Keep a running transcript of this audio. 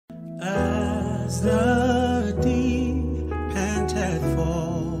As the deep panted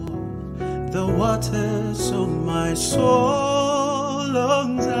for the waters of my soul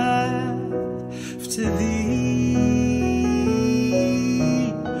longs after thee.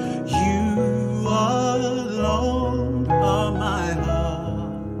 You alone are my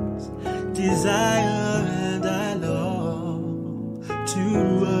heart's desire, and I long to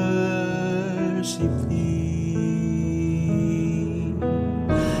worship thee.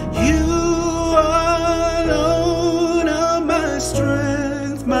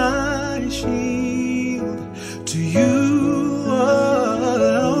 Strength, my shield, to you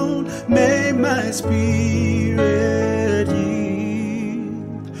alone may my spirit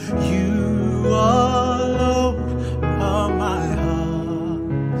yield. You alone are my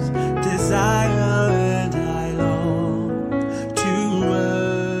heart's desire, and I long to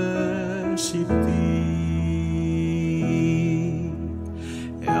worship thee.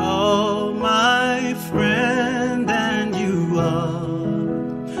 Oh, my friend, and you are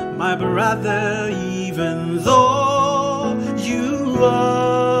my brother, even though you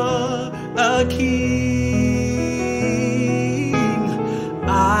are a king.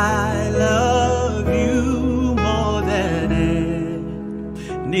 I love you more than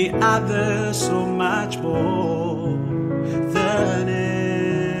any other, so much more than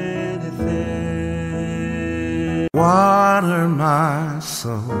anything. Water my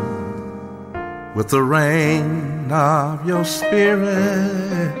soul with the rain of your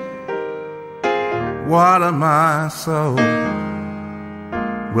spirit. Water my soul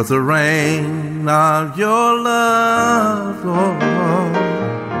with the rain of your love, Lord.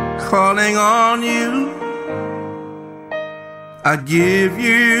 Calling on you, I give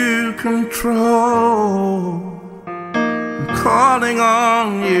you control. I'm calling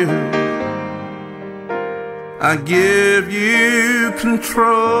on you, I give you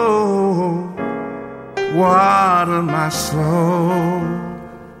control. Water my soul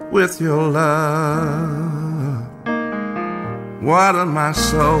with your love. Water my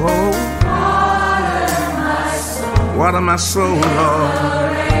soul. Water my soul. Water my soul, Lord. The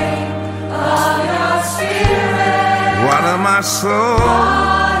rain of your spirit. Water my soul.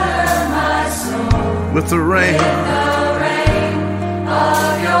 Water my soul. With the rain. With the rain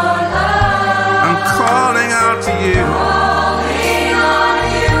of your love. I'm calling out to you. Calling on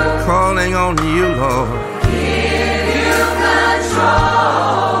you. Calling on you, Lord. Give you control.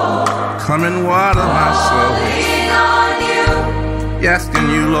 Come and water my soul. Calling on you. Asking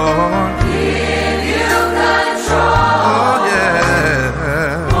you, Lord. Give you control. Oh, yeah.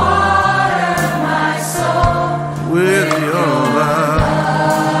 Water my soul. With your love.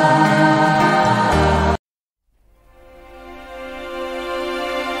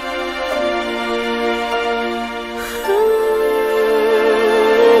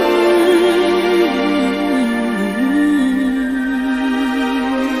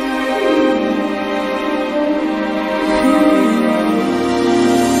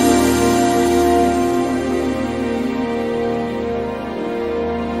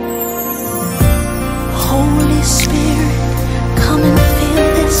 Holy Spirit, come and fill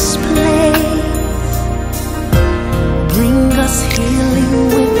this place. Bring us healing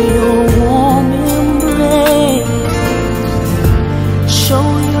with your warm embrace. Show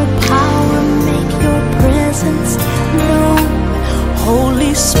your power, make your presence known.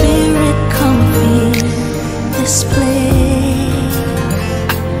 Holy Spirit, come fill this place.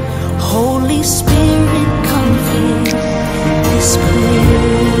 Holy Spirit, come fill this place.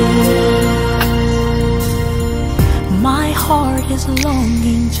 My heart is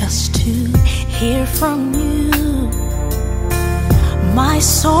longing just to hear from you. My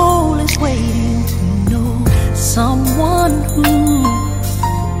soul is waiting to know someone who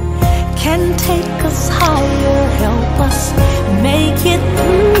can take us higher, help us make it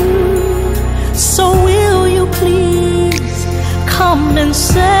through. So will you please come and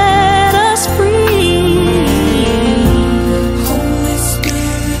set us free? Holy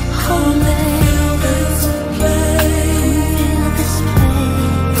Spirit, come and fill this place.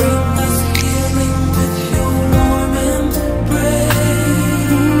 Bring us healing with your warm embrace.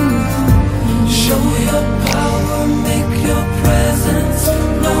 Show your power, make your presence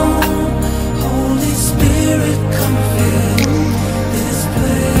known. Holy Spirit, come fill this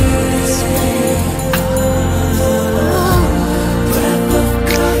place. Breath of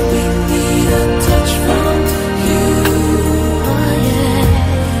God, we need a touch.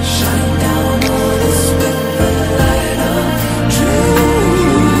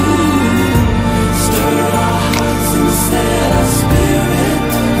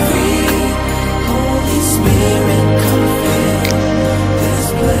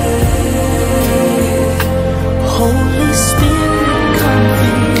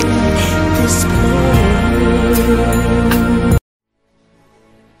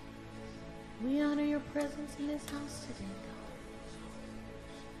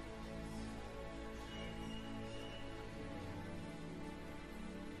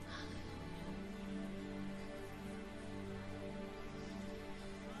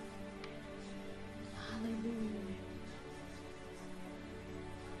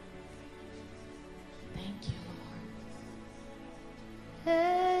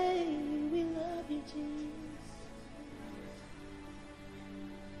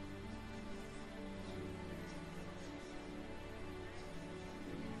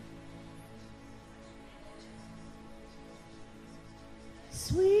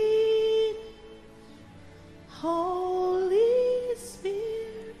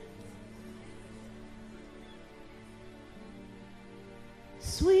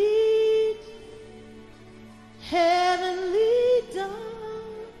 heavenly dove,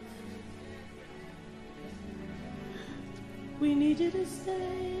 we need you to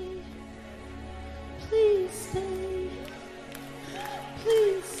stay. Please stay.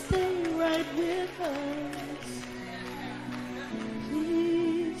 Please stay right with us.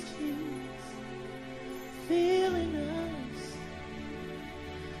 Please, Jesus, filling us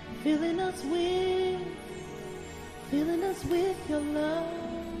with your love.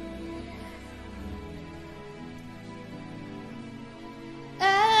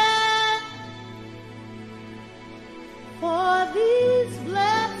 And for these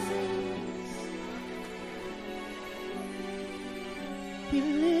blessings, we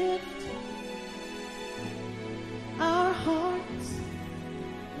lift our hearts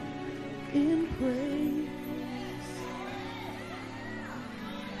in praise.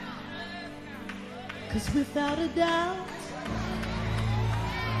 'Cause without a doubt,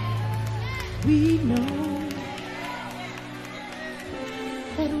 we know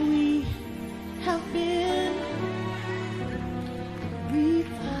that we have been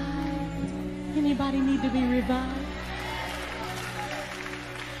revived. Anybody need to be revived?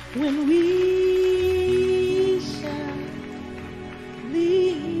 When we shall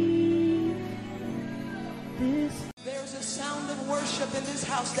leave this. There's a sound of worship in this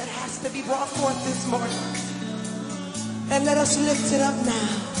house that has to be brought forth this morning. And let us lift it up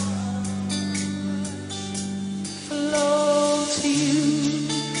now. Flow to you.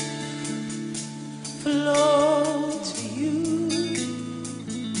 Flow to you.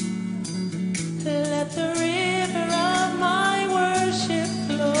 Let the river of my worship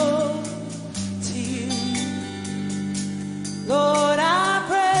flow to you. Lord, I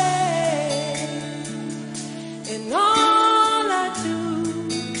pray in all I do.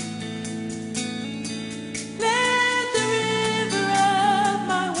 Let the river of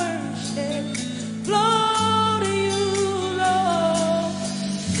my worship flow to you, Lord.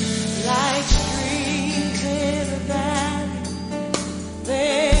 Like streams in a valley,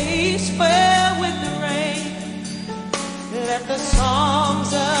 they swell with the rain. Let the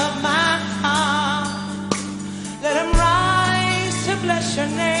songs of my heart, let them rise to bless your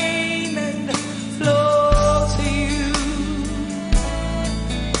name.